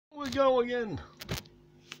go again.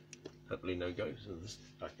 Hopefully no ghosts in this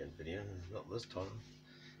fucking video. Not this time.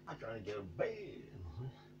 I'm trying to go to bed.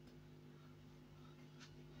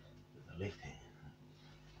 With the left hand.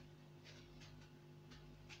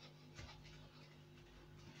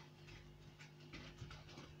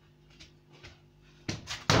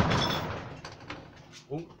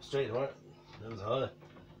 Oh, straight right. That was high.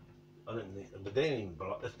 I didn't think, but they didn't even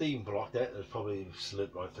block. If they even blocked that, it would probably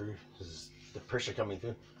slip right through. Because the pressure coming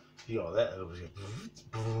through. If you got that, it would go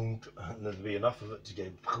boom, and there'd be enough of it to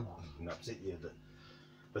go boom and upset you.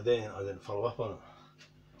 But then I didn't follow up on it.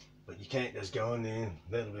 But you can't just go in there.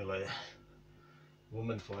 That'll be like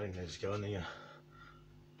woman fighting. They just go in there.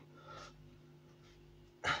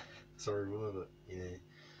 Sorry, woman, but yeah.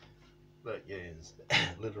 But yeah, it's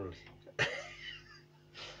literally.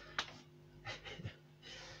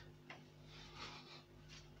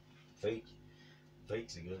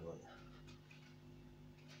 Fakes are good, like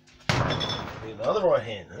the other right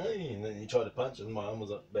hand, hey, and then you try to punch and my arm was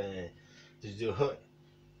up, bang. Did you do a hook?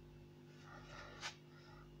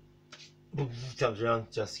 Comes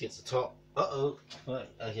around, just gets the top. Uh-oh. Right,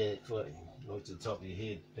 okay, right. Go to the top of your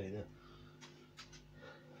head. There you go.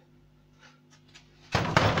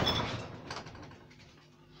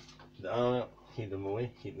 The arm out, keep them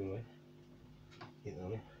away, keep them away. Keep them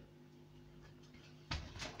away.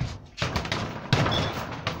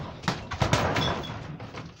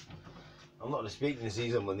 I'm not expecting to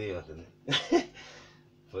see someone there,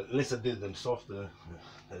 but unless I did them softer,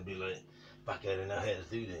 they'd be like, fuck, I don't know how to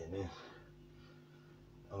do that, man.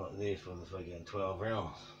 I'm not there for the fucking 12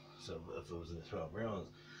 rounds. So if it was in the 12 rounds,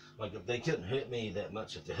 like if they couldn't hurt me that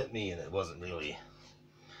much, if they hit me and it wasn't really,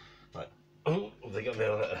 like, oh, if they got me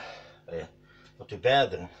on it, not too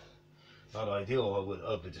bad then, not ideal,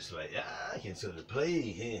 I'd be just like, I can sort of play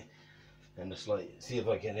here, and just like, see if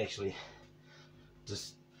I can actually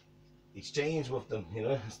just exchange with them, you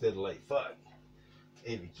know, instead of like, fuck,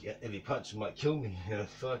 every punch might kill me, you know,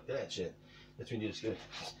 fuck that shit. That's when you just go,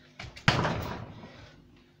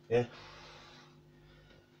 yeah,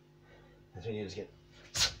 that's when you just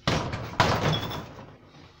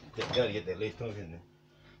gotta get that left hook in there.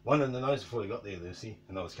 One in the nose before he got there, though, see,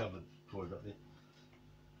 and I was covered before I got there.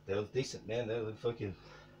 That was decent, man. That was fucking,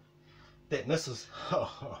 that misses,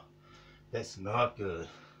 oh, that's not good.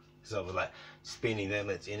 So I was like spending that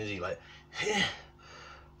much energy, like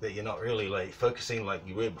that you're not really like focusing like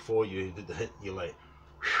you were before you did the hit. You're like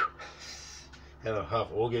have a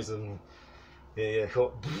half orgasm. Yeah,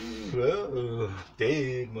 caught. Oh,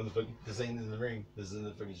 dead motherfucker. This ain't in the ring. This is in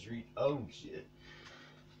the fucking street. Oh shit.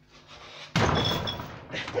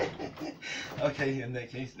 Okay, in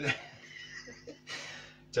that case,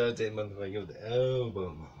 charge that motherfucker with the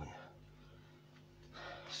elbow.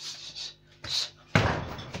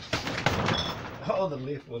 Oh, the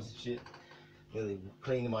left was shit. Really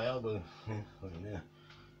cleaning my elbow. Look at that.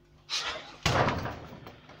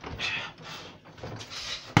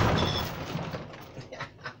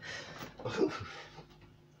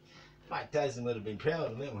 Mike Tyson would have been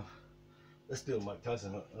proud of that one. Let's do a Mike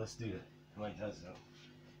Tyson hook. Let's do it. Mike Tyson hook.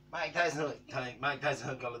 Mike Tyson hook. Mike Tyson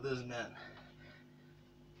hook all of this, man.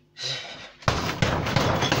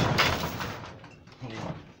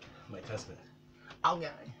 Mike Tyson. Oh, yeah.